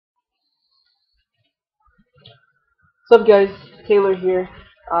What's up guys, Taylor here.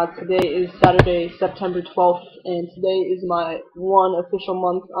 Today is Saturday, September 12th, and today is my one official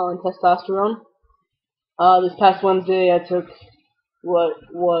month on testosterone. This past Wednesday I took what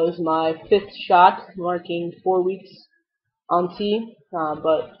was my 5th shot, marking 4 weeks on T,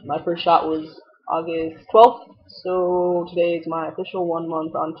 but my first shot was August 12th, so today is my official 1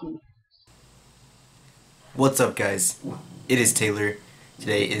 month on T. What's up guys, it is Taylor.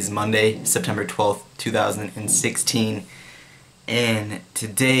 Today is Monday, September 12th, 2016, and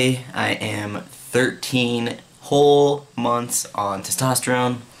today I am 13 whole months on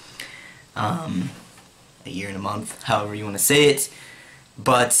testosterone, a year and a month, however you want to say it,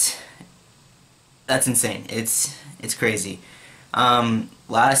 but that's insane. It's crazy.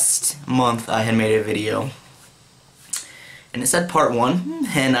 Last month I had made a video and it said part 1,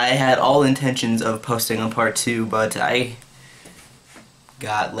 and I had all intentions of posting on part 2, but I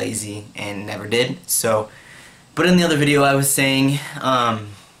got lazy and never did. But in the other video I was saying,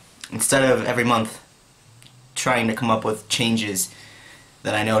 instead of every month trying to come up with changes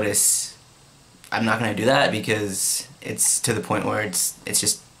that I notice, I'm not going to do that because it's to the point where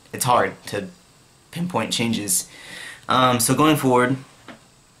it's hard to pinpoint changes. So going forward,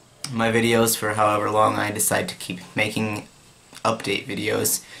 my videos, for however long I decide to keep making update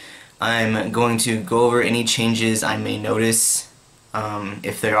videos, I'm going to go over any changes I may notice,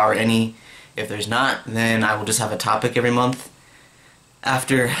 if there are any. If there's not, then I will just have a topic every month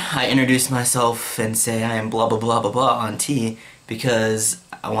after I introduce myself and say I am blah blah blah blah blah on T, because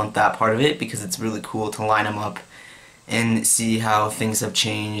I want that part of it, because it's really cool to line them up and see how things have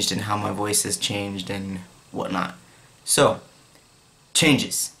changed and how my voice has changed and whatnot. So,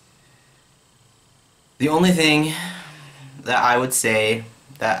 changes. The only thing that I would say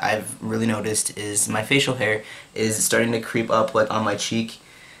that I've really noticed is my facial hair is starting to creep up, like on my cheek.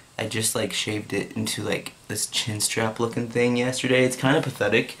 I just like shaved it into like this chin strap looking thing yesterday. It's kind of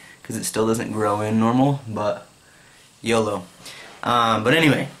pathetic because it still doesn't grow in normal, but YOLO. But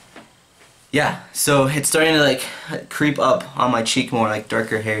anyway, yeah, so it's starting to like creep up on my cheek more, like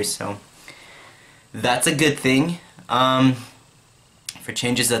darker hair, so that's a good thing. For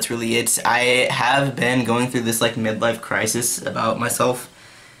changes, that's really it. I have been going through this like midlife crisis about myself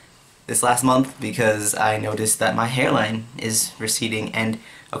this last month because I noticed that my hairline is receding. And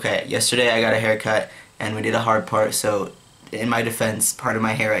okay, yesterday I got a haircut and we did a hard part, so in my defense, part of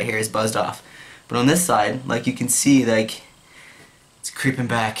my hair right here is buzzed off. But on this side, like you can see, like it's creeping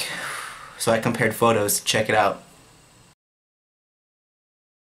back. So I compared photos. Check it out.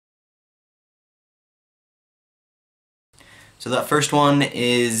 So that first one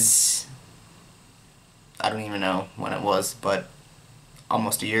is, I don't even know when it was, but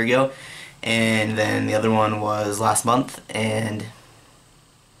almost a year ago. And then the other one was last month, and you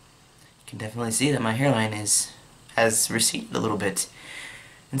can definitely see that my hairline has receded a little bit.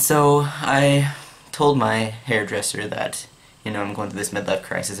 And so I told my hairdresser that, you know, I'm going through this midlife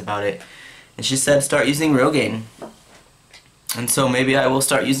crisis about it. And she said start using Rogaine. And so maybe I will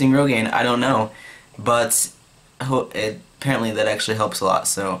start using Rogaine, I don't know. But apparently that actually helps a lot,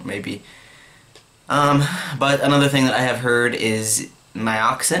 so maybe. But another thing that I have heard is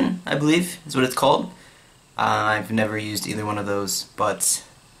Nioxin, I believe, is what it's called. I've never used either one of those, but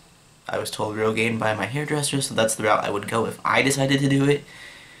I was told Rogaine by my hairdresser, so that's the route I would go if I decided to do it.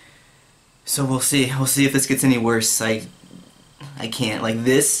 So we'll see. We'll see if this gets any worse. I can't. Like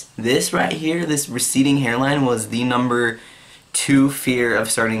this right here, this receding hairline was the number 2 fear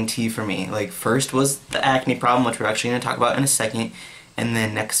of starting T for me. Like first was the acne problem, which we're actually going to talk about in a second, and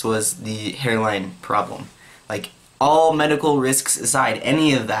then next was the hairline problem. Like all medical risks aside,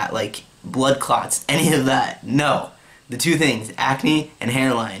 any of that, like blood clots, any of that, no. The 2 things, acne and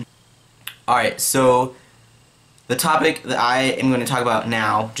hairline. Alright, so the topic that I am going to talk about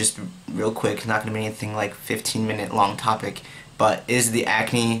now, just real quick, not going to be anything like 15-minute long topic, but is the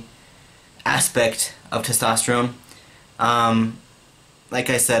acne aspect of testosterone.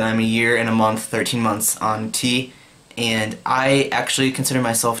 Like I said, I'm a year and a month, 13 months on T, and I actually consider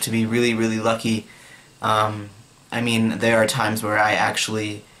myself to be really, really lucky. I mean, there are times where I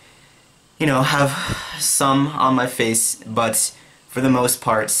actually, you know, have some on my face, but for the most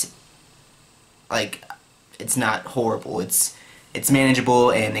part, like, it's not horrible. It's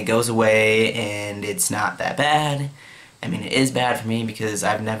manageable and it goes away and it's not that bad. I mean, it is bad for me because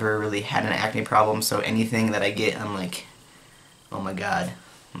I've never really had an acne problem, so anything that I get, I'm like, oh my god,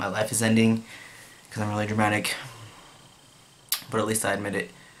 my life is ending, because I'm really dramatic, but at least I admit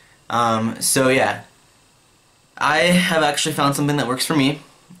it. So yeah, I have actually found something that works for me,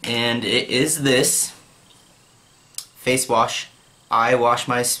 and it is this face wash. I wash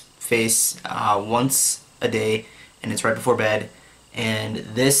my face once a day, and it's right before bed, and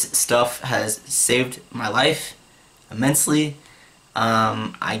this stuff has saved my life immensely.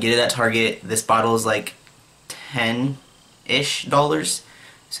 I get it at Target. This bottle is like $10-ish.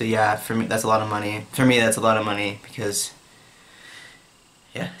 So yeah, for me that's a lot of money. For me that's a lot of money because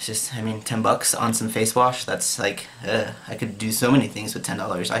yeah, it's just, I mean, $10 on some face wash, that's like, I could do so many things with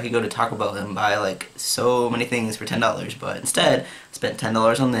 $10. I could go to Taco Bell and buy like so many things for $10, but instead, I spent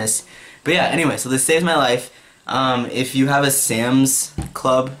 $10 on this. But yeah, anyway, so this saves my life. If you have a Sam's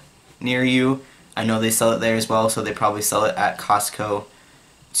Club near you, I know they sell it there as well, so they probably sell it at Costco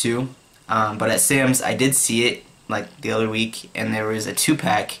too. But at Sam's, I did see it like the other week, and there was a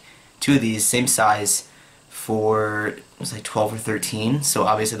 2-pack, 2 of these, same size, for, it was like 12 or 13, so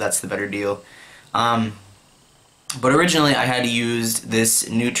obviously that's the better deal. But originally I had used this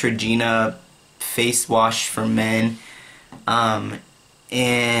Neutrogena face wash for men, and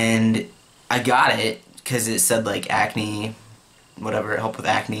I got it because it said like acne, whatever, it helped with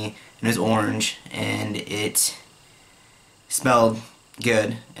acne, and it was orange, and it smelled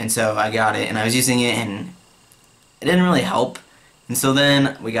good, and so I got it, and I was using it, and it didn't really help. And so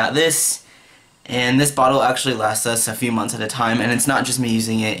then we got this, and this bottle actually lasts us a few months at a time, and it's not just me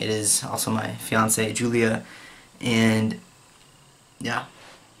using it, it is also my fiance Julia, and yeah,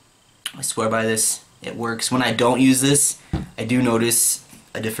 I swear by this, it works. When I don't use this, I do notice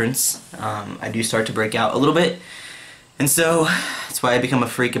a difference. I do start to break out a little bit, and so that's why I become a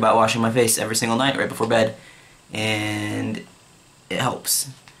freak about washing my face every single night right before bed, and it helps.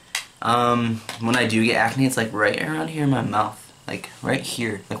 When I do get acne, it's like right around here in my mouth, like right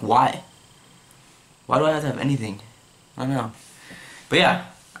here. Like why? Why do I have to have anything? I don't know. But yeah,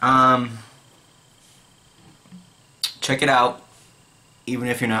 check it out. Even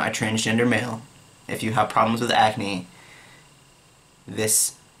if you're not a transgender male, if you have problems with acne,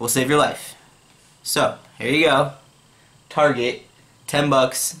 this will save your life. So, here you go. Target,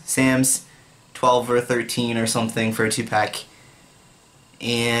 $10, Sam's, 12 or 13 or something for a 2-pack.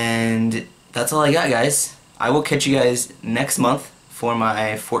 And that's all I got, guys. I will catch you guys next month for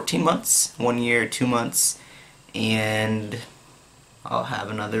my 14 months, 1 year, 2 months, and I'll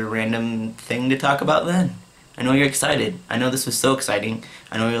have another random thing to talk about then. I know you're excited. I know this was so exciting.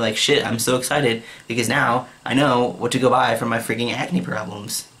 I know you're like, shit, I'm so excited because now I know what to go buy for my freaking acne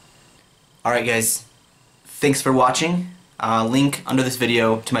problems. Alright guys, thanks for watching. Link under this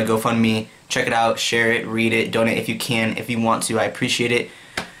video to my GoFundMe. Check it out, share it, read it, donate if you can, if you want to. I appreciate it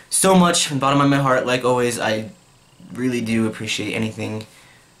so much from the bottom of my heart. Like always, I really do appreciate anything.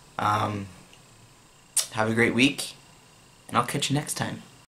 Have a great week, and I'll catch you next time.